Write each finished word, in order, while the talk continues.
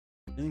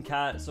Isn't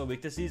Kat so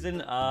weak this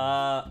season?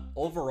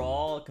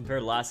 Overall, compared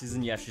to last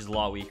season, yeah, she's a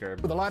lot weaker.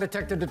 The lie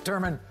detector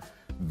determined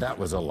that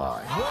was a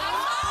lie.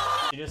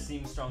 She just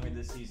seems stronger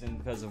this season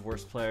because of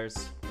worse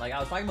players. Like, I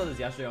was talking about this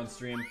yesterday on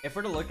stream. If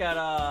we're to look at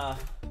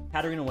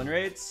Katarina win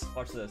rates,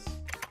 watch this.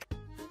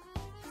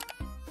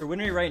 Her win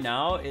rate right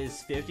now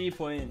is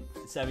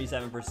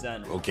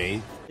 50.77%.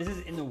 Okay. This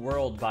is in the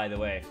world, by the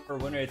way. Her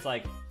win rate's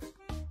like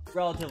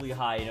relatively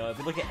high, you know. If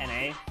we look at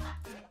NA,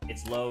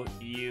 it's low,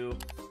 EU,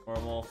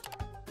 normal.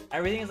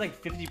 Everything is like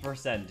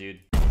 50%, dude.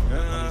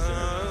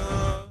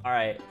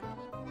 Alright.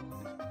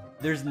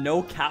 There's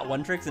no Cat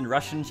 1 tricks in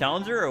Russian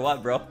Challenger or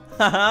what, bro?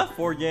 Haha,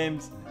 4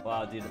 games.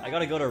 Wow, dude. I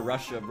gotta go to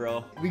Russia,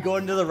 bro. We go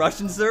into the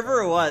Russian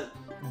server or what?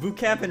 Boot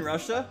camp in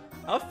Russia?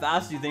 How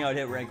fast do you think I would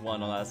hit rank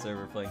 1 on that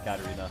server playing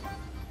Katarina?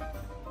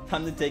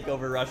 Time to take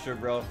over Russia,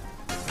 bro.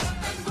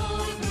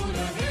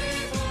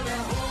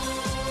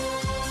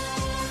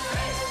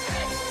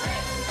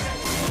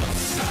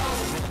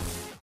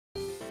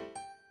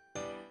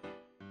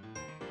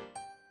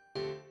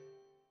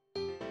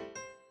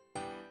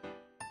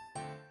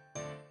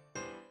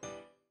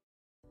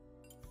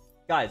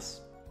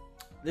 Guys,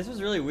 this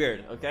was really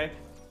weird, okay?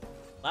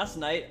 Last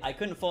night, I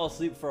couldn't fall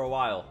asleep for a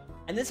while.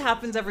 And this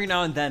happens every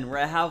now and then, where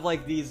I have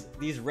like these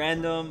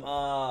random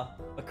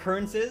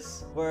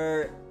occurrences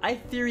where I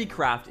theory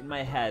craft in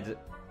my head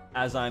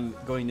as I'm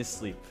going to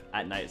sleep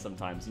at night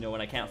sometimes. You know,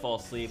 when I can't fall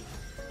asleep,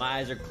 my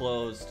eyes are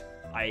closed,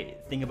 I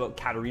think about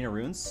Katarina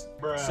runes.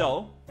 Bruh.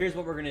 So, here's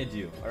what we're gonna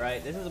do,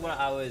 alright? This is what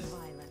I was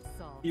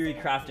theory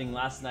crafting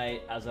last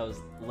night as I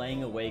was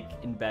laying awake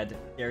in bed,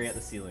 staring at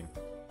the ceiling.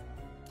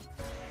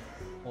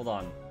 Hold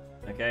on,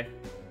 okay?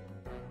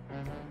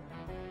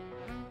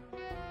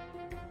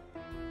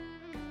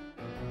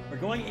 We're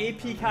going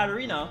AP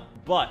Katarina,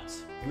 but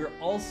we're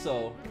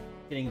also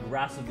getting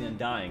Grasp of the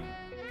Undying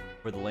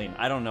for the lane.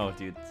 I don't know,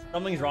 dude.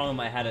 Something's wrong with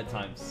my head at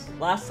times.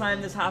 Last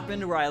time this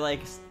happened, where I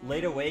like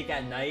laid awake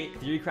at night,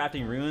 theory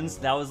crafting runes,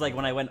 that was like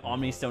when I went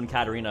Omnistone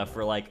Katarina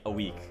for like a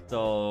week.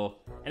 So,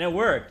 and it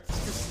worked.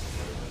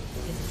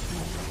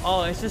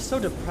 Oh, it's just so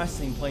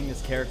depressing playing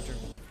this character.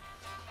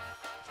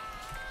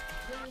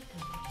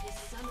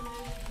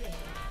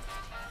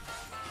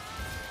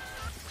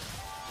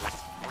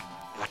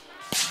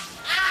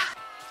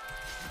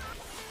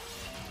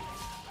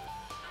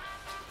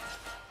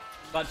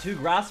 Got 2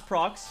 grasp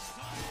procs.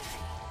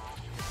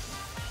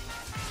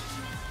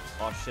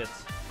 Oh shit.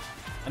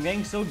 I'm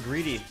getting so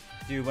greedy,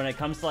 dude, when it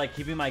comes to like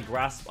keeping my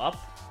grasp up.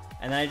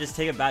 And then I just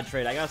take a bad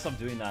trade. I gotta stop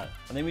doing that.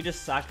 And then we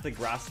just sack the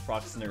grasp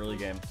procs in the early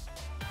game.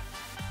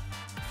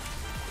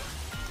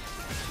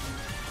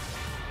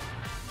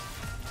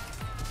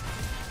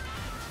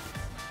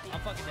 I'm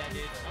fucking dead,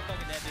 dude. I'm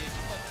fucking dead,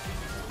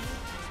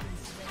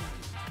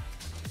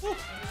 dude. Woo.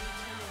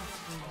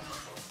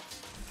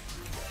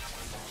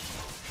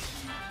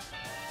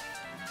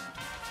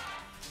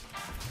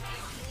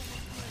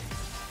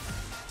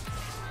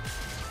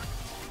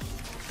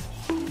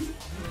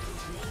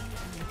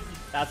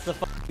 That's the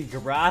fucking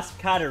grasp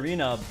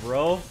Katarina,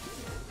 bro.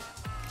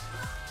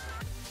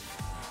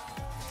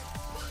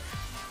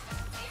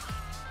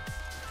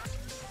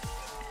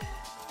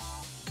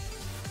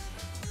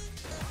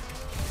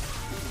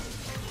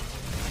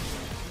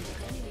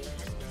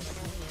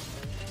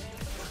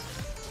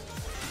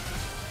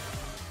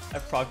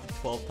 I've procced it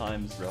 12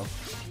 times, bro.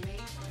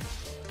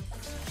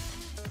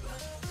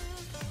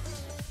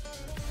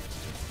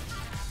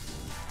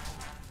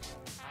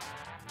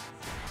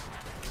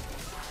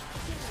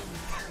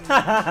 If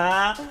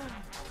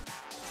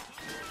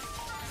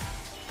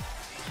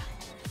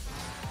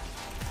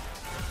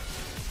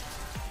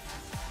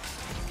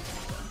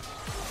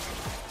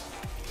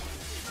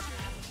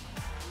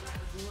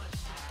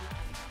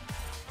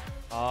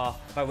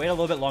I wait a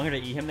little bit longer to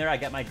eat him there, I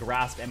get my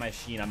grasp and my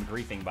sheen. I'm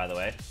griefing, by the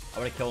way. I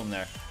would have killed him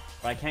there.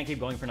 But I can't keep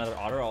going for another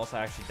auto, or else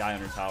I actually die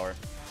under tower.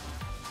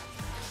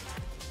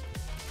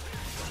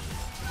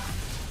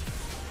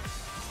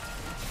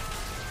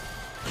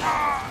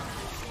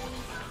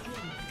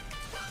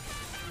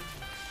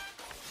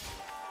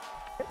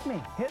 Hit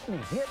me, hit me,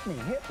 hit me,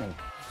 hit me.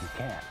 You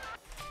can't.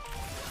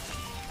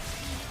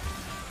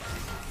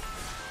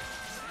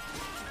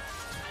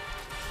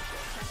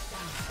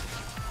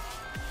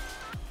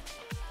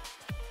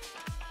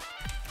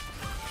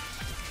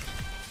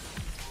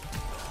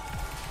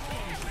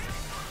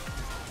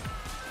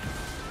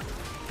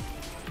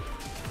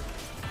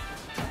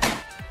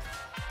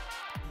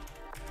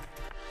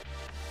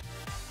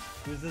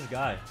 Who's this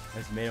guy? I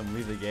just made him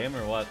leave the game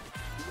or what?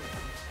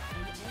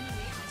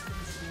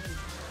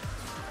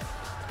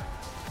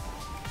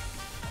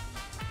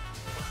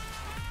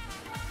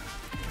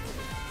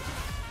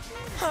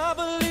 I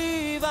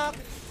believe I...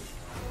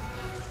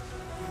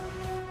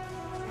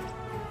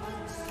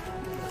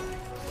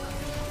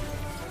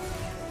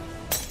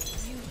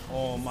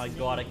 Oh my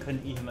god, I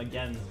couldn't eat him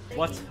again.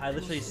 What? I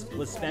literally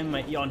was spamming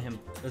my E on him.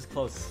 It was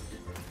close.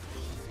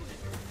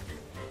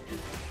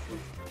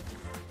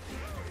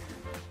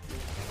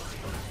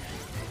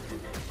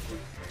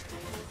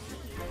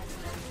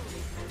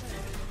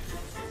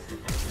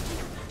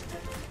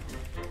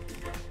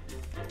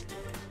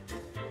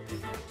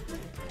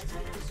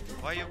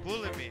 Why you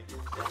bully me?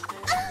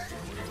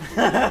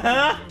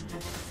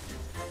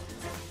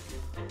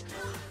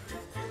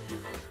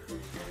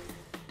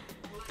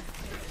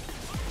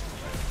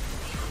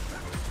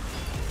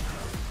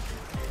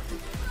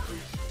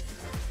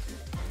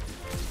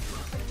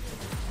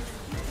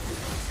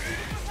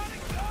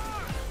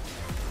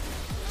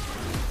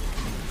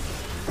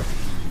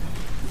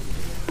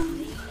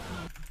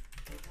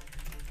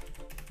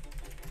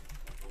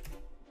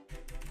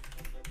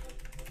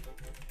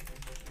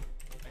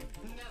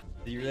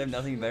 Do you really have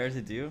nothing better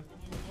to do?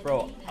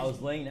 Bro, I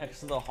was laying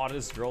next to the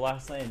hottest girl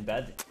last night in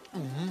bed.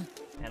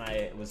 And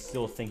I was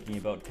still thinking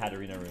about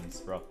Katarina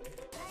runes, bro.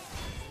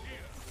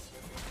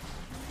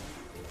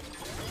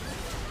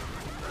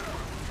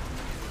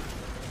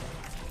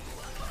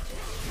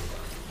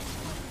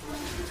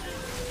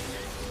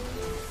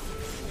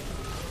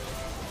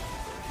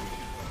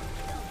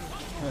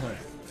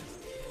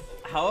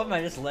 How am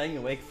I just laying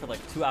awake for like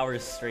 2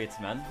 hours straight,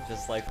 man?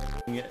 Just like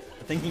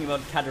thinking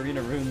about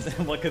Katarina runes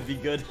and what could be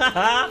good.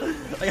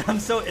 Like, I'm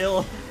so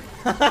ill.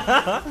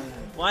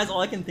 Why is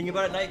all I can think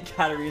about at night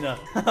Katarina?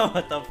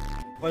 What the f?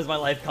 What does my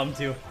life come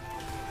to?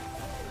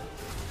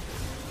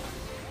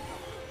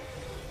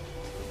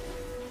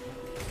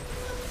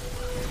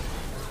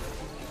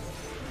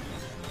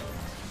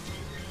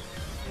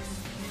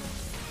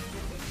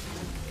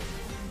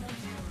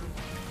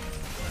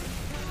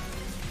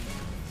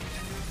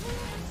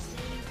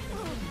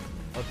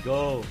 Let's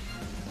go.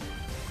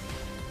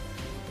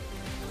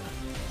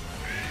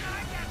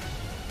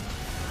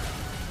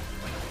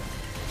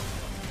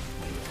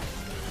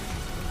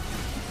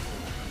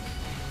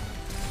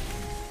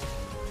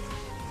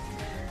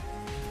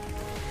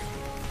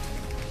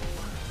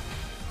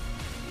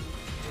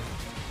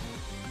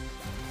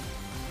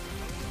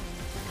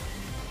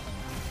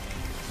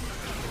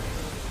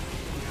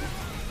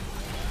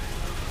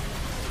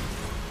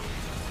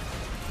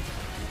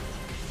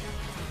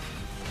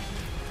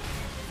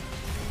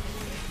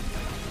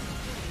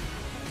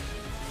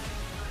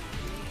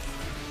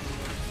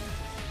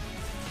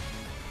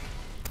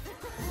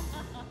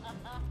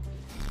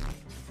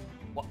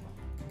 What?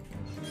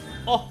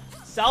 Oh,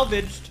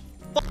 salvaged.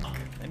 Fuck.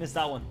 I missed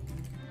that one.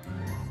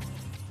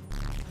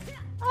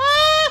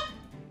 Ah!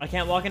 I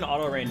can't walk in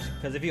auto range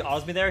because if he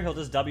autos me there, he'll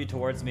just W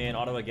towards me and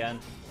auto again.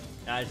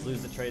 And I just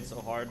lose the trade so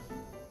hard.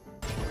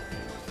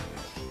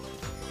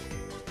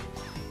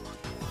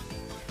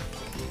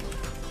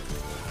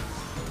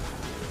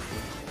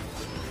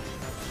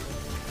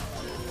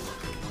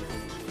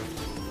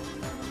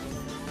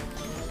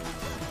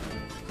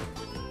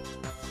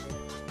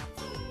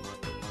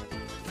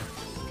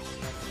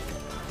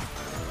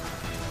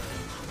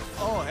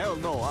 Oh, hell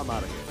no, I'm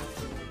out of here.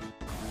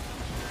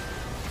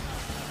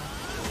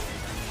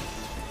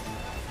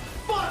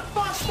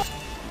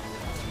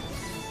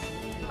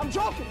 I'm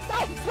joking.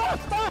 Stop! Stop!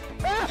 Stop!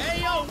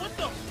 Hey, yo, what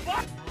the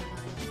fuck?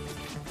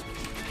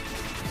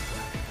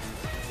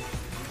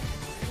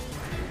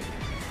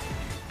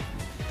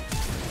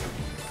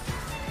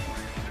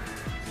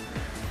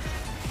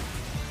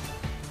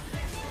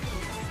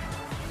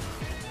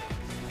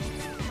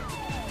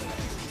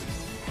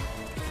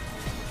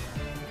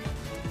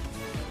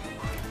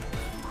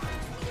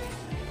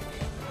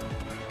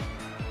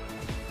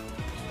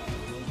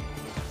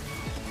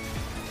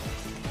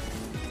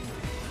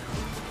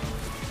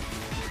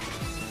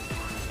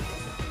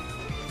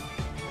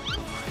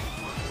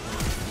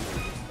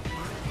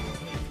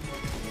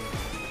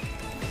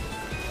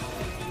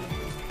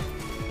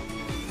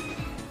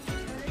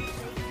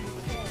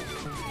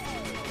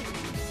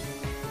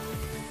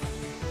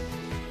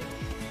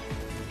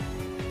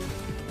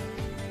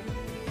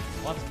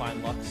 Well, that's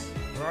fine, Lux.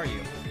 Where are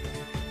you?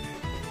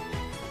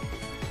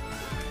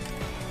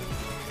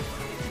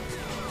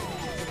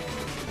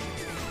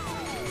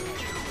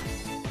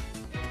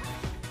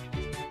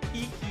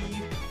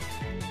 Hee-hee.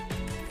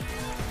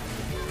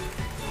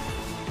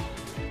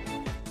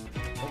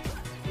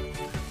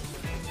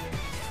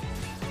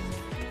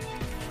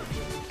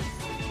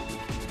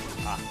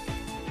 Ah.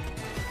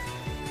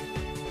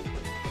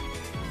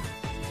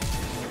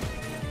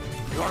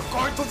 You're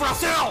going to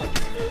Brazil!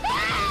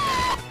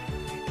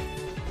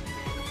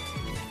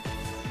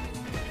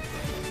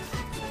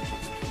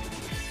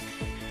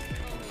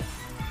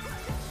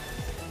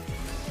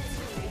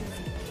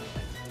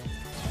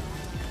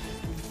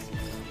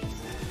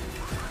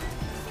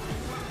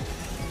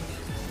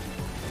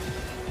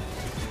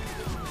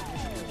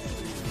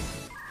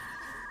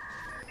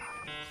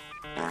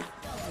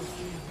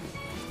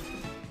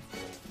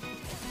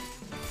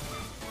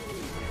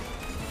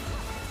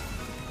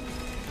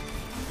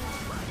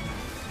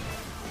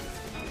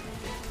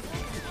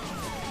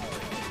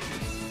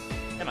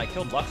 Damn, I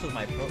killed Lux with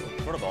my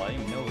protocol. I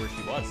didn't even know where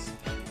she was.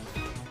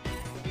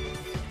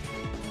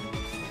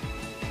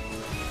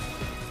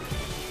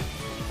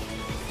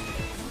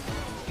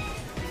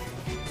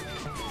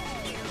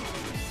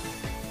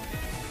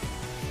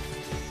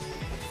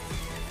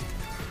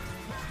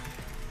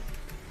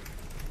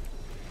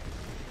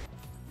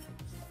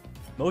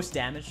 Most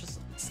damage, just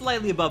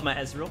slightly above my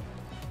Ezreal.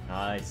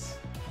 Nice.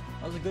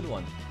 That was a good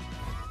one.